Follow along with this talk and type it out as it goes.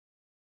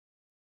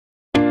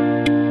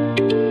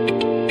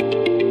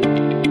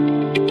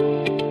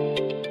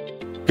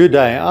Good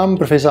day, I'm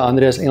Professor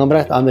Andreas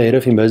Engelbrecht. I'm the Head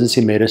of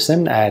Emergency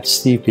Medicine at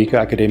Steve Biko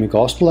Academic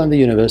Hospital and the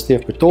University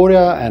of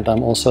Pretoria, and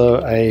I'm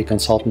also a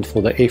consultant for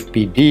the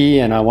FPD,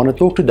 and I want to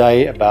talk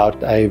today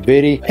about a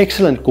very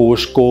excellent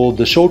course called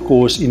the Short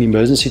Course in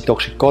Emergency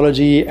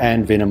Toxicology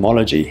and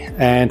Venomology.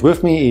 And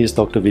with me is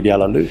Dr. Vidya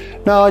Lalu.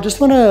 Now I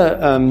just want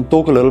to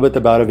talk a little bit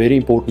about a very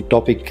important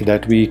topic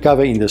that we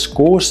cover in this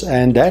course,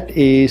 and that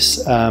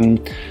is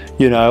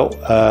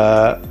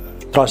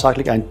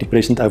tricyclic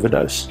antidepressant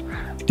overdose.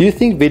 Do you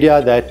think,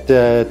 Vidya, that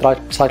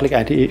tricyclic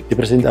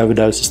antidepressant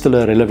overdose is still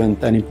a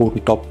relevant and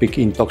important topic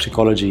in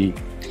toxicology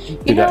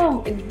today? You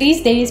know,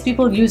 these days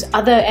people use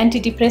other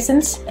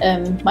antidepressants,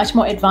 much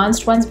more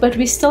advanced ones, but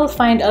we still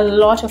find a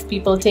lot of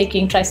people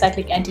taking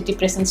tricyclic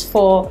antidepressants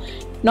for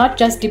not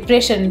just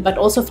depression, but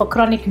also for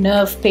chronic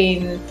nerve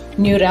pain,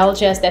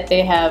 neuralgias that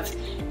they have,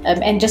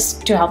 and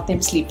just to help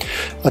them sleep.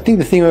 I think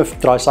the thing with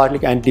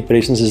tricyclic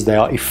antidepressants is they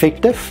are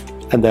effective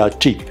and they are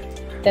cheap.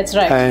 That's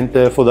right. And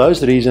for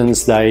those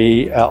reasons,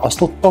 they are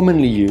still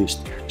commonly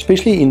used,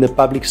 especially in the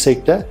public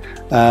sector,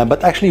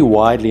 but actually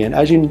widely. And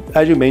as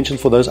you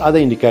mentioned, for those other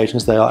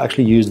indications, they are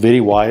actually used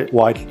very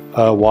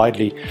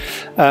widely.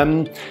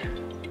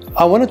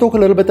 I want to talk a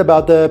little bit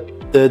about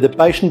the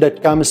patient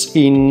that comes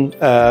in,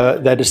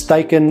 that has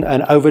taken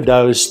an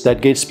overdose,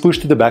 that gets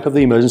pushed to the back of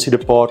the emergency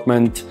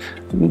department,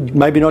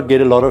 maybe not get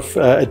a lot of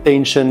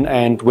attention,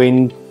 and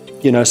when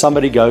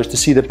somebody goes to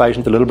see the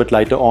patient a little bit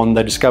later on,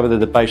 they discover that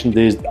the patient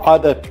is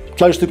either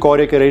close to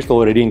cardiac arrest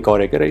or already in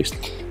cardiac arrest.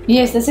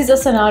 Yes, this is a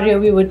scenario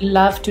we would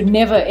love to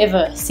never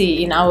ever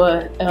see in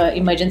our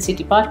emergency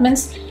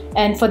departments.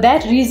 And for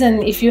that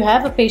reason, if you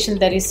have a patient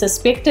that is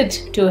suspected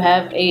to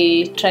have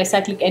a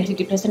tricyclic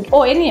antidepressant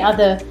or any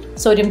other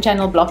sodium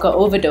channel blocker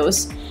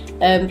overdose,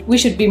 we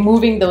should be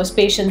moving those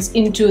patients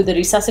into the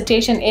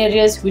resuscitation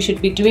areas. We should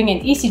be doing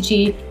an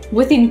ECG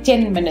within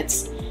 10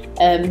 minutes.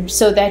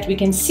 So that we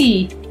can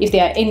see if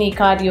there are any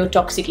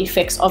cardiotoxic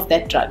effects of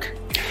that drug.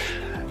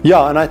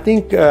 Yeah, and I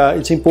think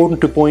it's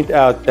important to point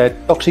out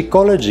that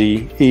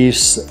toxicology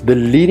is the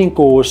leading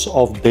cause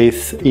of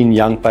death in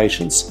young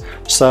patients.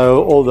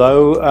 So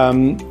although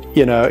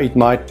it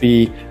might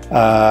be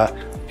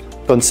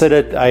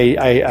considered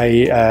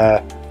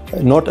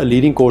not a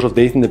leading cause of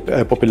death in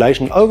the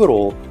population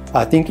overall,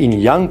 I think in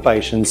young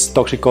patients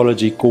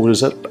toxicology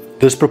causes a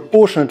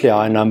disproportionately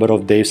high number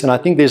of deaths, and I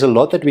think there's a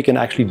lot that we can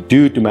actually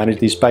do to manage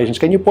these patients.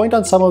 Can you point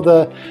out some of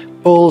the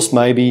pills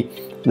maybe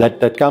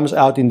that comes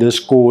out in this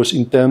course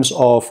in terms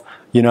of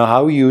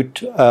how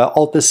you'd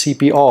alter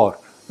CPR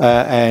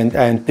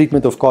and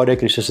treatment of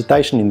cardiac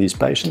resuscitation in these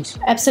patients?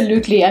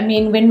 Absolutely. I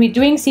mean, when we're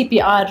doing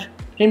CPR,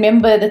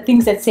 remember the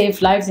things that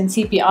save lives in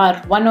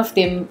CPR, one of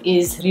them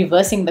is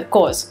reversing the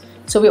cause.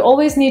 So we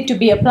always need to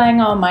be applying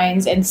our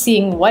minds and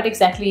seeing what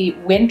exactly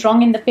went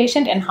wrong in the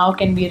patient and how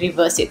can we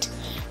reverse it.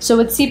 So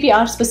with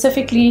CPR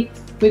specifically,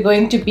 we're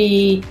going to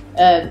be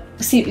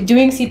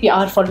doing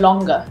CPR for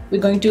longer. We're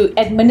going to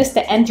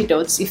administer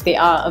antidotes if they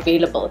are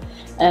available.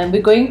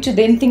 We're going to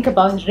then think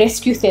about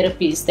rescue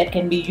therapies that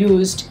can be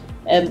used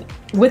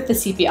with the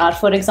CPR,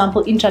 for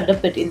example,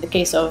 intralipid in the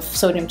case of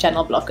sodium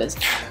channel blockers.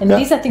 And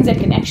these are things that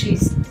can actually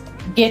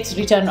get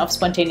return of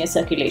spontaneous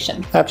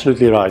circulation.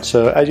 Absolutely right.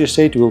 So as you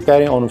said, we'll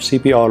carry on with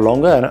CPR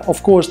longer, and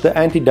of course the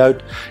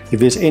antidote, if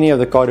there's any of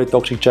the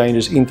cardiotoxic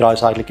changes in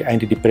tricyclic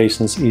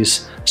antidepressants,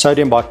 is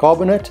sodium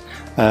bicarbonate,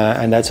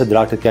 and that's a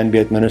drug that can be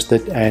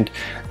administered. And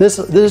this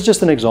is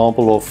just an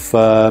example of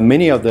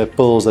many of the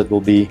pills that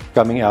will be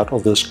coming out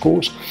of this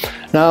course.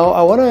 Now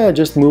I want to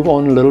just move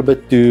on a little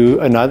bit to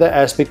another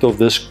aspect of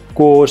this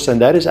course,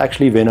 and that is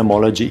actually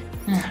venomology.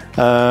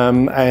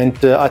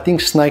 I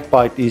think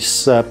snakebite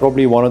is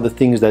probably one of the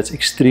things that's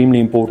extremely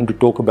important to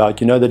talk about.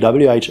 The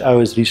WHO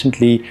has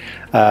recently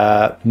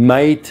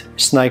made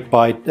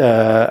snakebite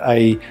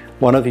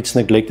one of its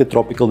neglected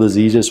tropical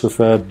diseases with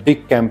a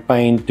big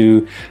campaign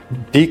to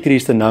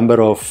decrease the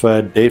number of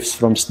deaths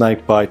from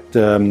snakebite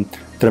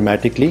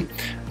dramatically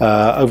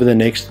over the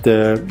next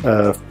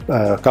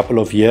couple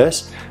of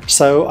years.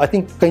 So I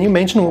think, can you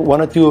mention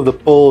one or two of the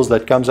pills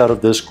that comes out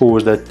of this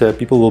course that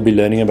people will be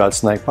learning about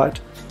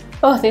snakebite?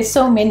 Oh, there's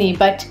so many,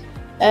 but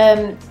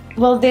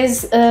well,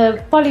 there's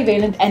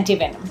polyvalent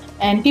antivenom,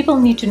 and people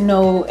need to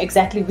know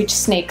exactly which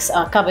snakes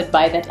are covered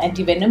by that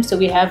antivenom. So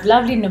we have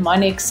lovely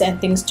mnemonics and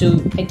things to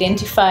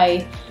identify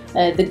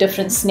the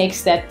different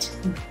snakes that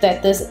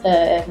this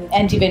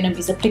antivenom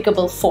is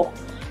applicable for.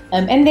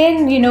 And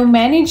then,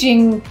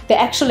 managing the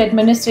actual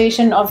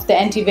administration of the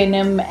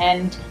antivenom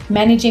and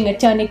managing a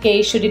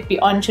tourniquet, should it be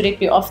on, should it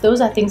be off,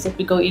 those are things that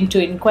we go into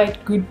in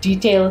quite good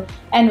detail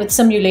and with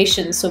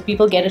simulations, so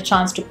people get a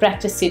chance to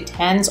practice it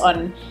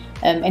hands-on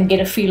and get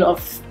a feel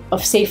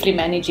of safely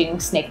managing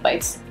snake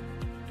bites.